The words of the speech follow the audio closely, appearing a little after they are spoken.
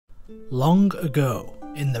Long ago,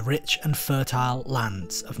 in the rich and fertile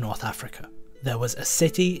lands of North Africa, there was a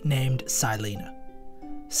city named Silena.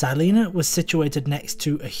 Silena was situated next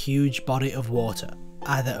to a huge body of water,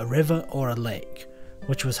 either a river or a lake,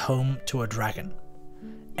 which was home to a dragon.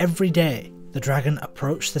 Every day, the dragon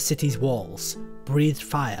approached the city's walls, breathed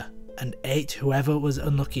fire, and ate whoever was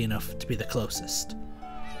unlucky enough to be the closest.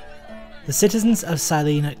 The citizens of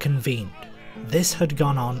Silena convened. This had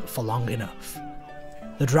gone on for long enough.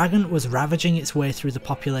 The dragon was ravaging its way through the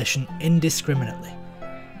population indiscriminately.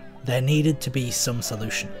 There needed to be some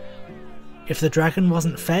solution. If the dragon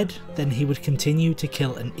wasn't fed, then he would continue to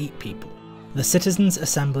kill and eat people. The citizens'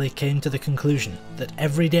 assembly came to the conclusion that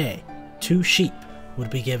every day, 2 sheep would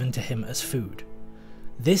be given to him as food.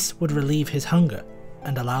 This would relieve his hunger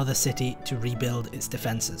and allow the city to rebuild its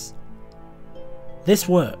defences. This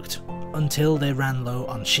worked until they ran low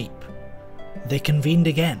on sheep. They convened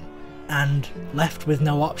again, and, left with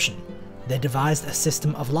no option, they devised a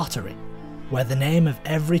system of lottery, where the name of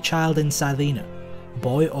every child in Silena,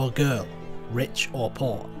 boy or girl, rich or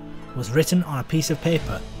poor, was written on a piece of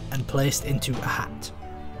paper and placed into a hat.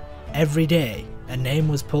 Every day, a name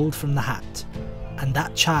was pulled from the hat, and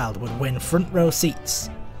that child would win front row seats,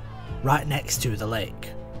 right next to the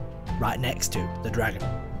lake, right next to the dragon.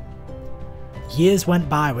 Years went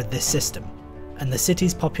by with this system, and the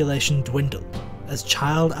city's population dwindled as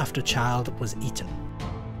child after child was eaten.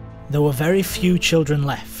 There were very few children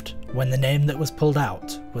left when the name that was pulled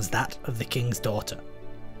out was that of the king's daughter.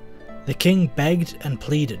 The king begged and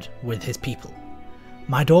pleaded with his people.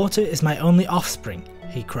 "My daughter is my only offspring,"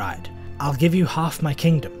 he cried. "I'll give you half my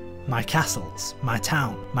kingdom, my castles, my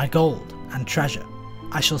town, my gold and treasure.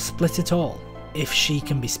 I shall split it all if she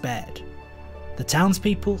can be spared." The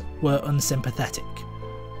townspeople were unsympathetic.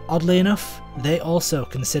 Oddly enough, they also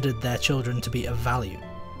considered their children to be of value.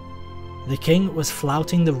 The king was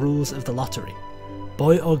flouting the rules of the lottery.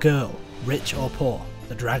 Boy or girl, rich or poor,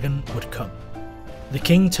 the dragon would come. The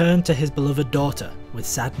king turned to his beloved daughter with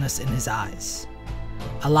sadness in his eyes.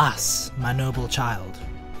 "Alas, my noble child,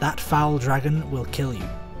 that foul dragon will kill you.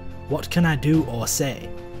 What can I do or say?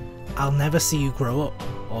 I'll never see you grow up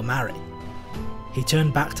or marry." He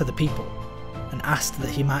turned back to the people and asked that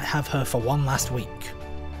he might have her for one last week.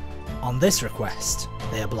 On this request,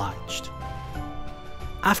 they obliged.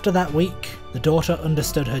 After that week, the daughter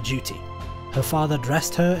understood her duty. Her father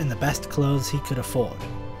dressed her in the best clothes he could afford.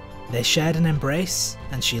 They shared an embrace,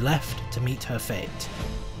 and she left to meet her fate.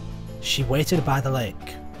 She waited by the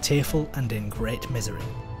lake, tearful and in great misery.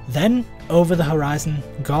 Then, over the horizon,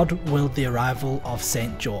 God willed the arrival of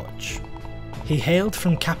St. George. He hailed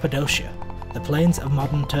from Cappadocia, the plains of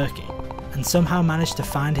modern Turkey, and somehow managed to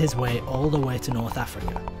find his way all the way to North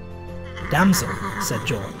Africa. "Damsel," said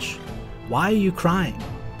George, "why are you crying?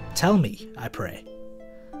 Tell me, I pray."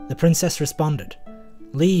 The princess responded,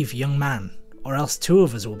 "Leave, young man, or else 2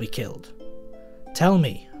 of us will be killed." "Tell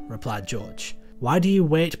me," replied George, "why do you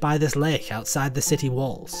wait by this lake outside the city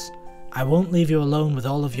walls? I won't leave you alone with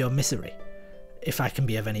all of your misery, if I can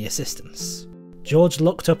be of any assistance." George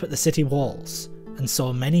looked up at the city walls and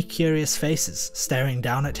saw many curious faces staring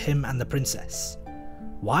down at him and the princess.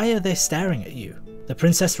 "Why are they staring at you?" The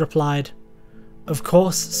princess replied, "Of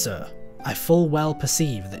course, sir, I full well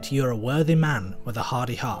perceive that you are a worthy man with a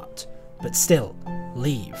hardy heart, but still,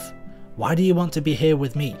 leave. Why do you want to be here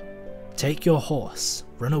with me? Take your horse,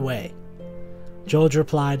 run away." George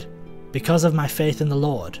replied, "Because of my faith in the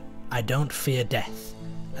Lord, I don't fear death,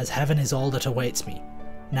 as heaven is all that awaits me.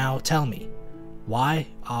 Now tell me, why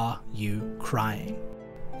are you crying?"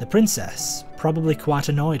 The princess, probably quite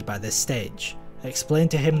annoyed by this stage,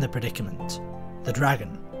 explained to him the predicament. The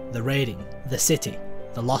dragon, the raiding, the city,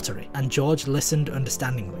 the lottery, and George listened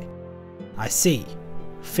understandingly. "I see.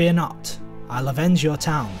 Fear not. I'll avenge your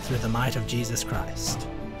town through the might of Jesus Christ."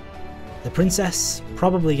 The princess,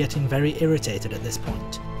 probably getting very irritated at this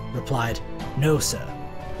point, replied, "No, sir.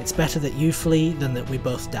 It's better that you flee than that we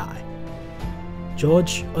both die."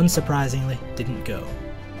 George, unsurprisingly, didn't go.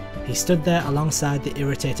 He stood there alongside the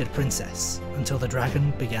irritated princess until the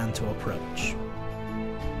dragon began to approach.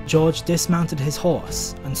 George dismounted his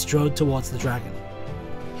horse and strode towards the dragon.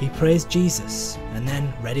 He praised Jesus and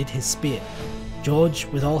then readied his spear. George,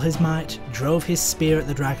 with all his might, drove his spear at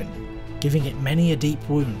the dragon, giving it many a deep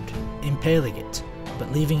wound, impaling it,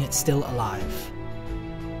 but leaving it still alive.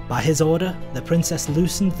 By his order, the princess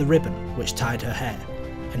loosened the ribbon which tied her hair,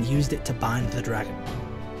 and used it to bind the dragon.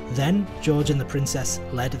 Then George and the princess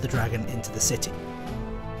led the dragon into the city.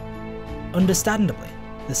 Understandably,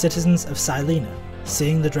 the citizens of Silena,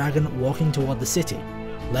 seeing the dragon walking toward the city,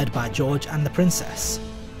 led by George and the princess,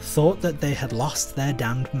 thought that they had lost their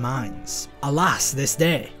damned minds. "Alas, this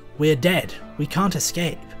day! We're dead. We can't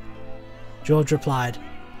escape." George replied,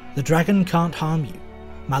 "The dragon can't harm you.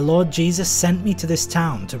 My Lord Jesus sent me to this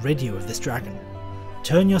town to rid you of this dragon.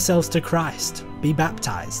 Turn yourselves to Christ, be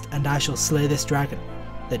baptized, and I shall slay this dragon,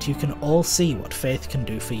 that you can all see what faith can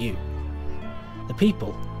do for you." The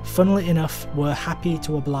people, funnily enough, were happy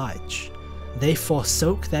to oblige. They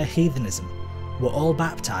forsook their heathenism, were all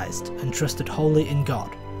baptized, and trusted wholly in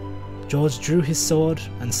God. George drew his sword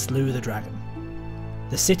and slew the dragon.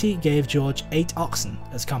 The city gave George 8 oxen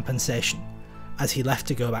as compensation, as he left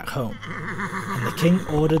to go back home, and the king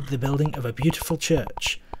ordered the building of a beautiful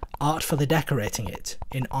church, artfully decorating it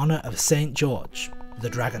in honour of St. George, the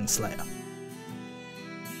Dragon Slayer.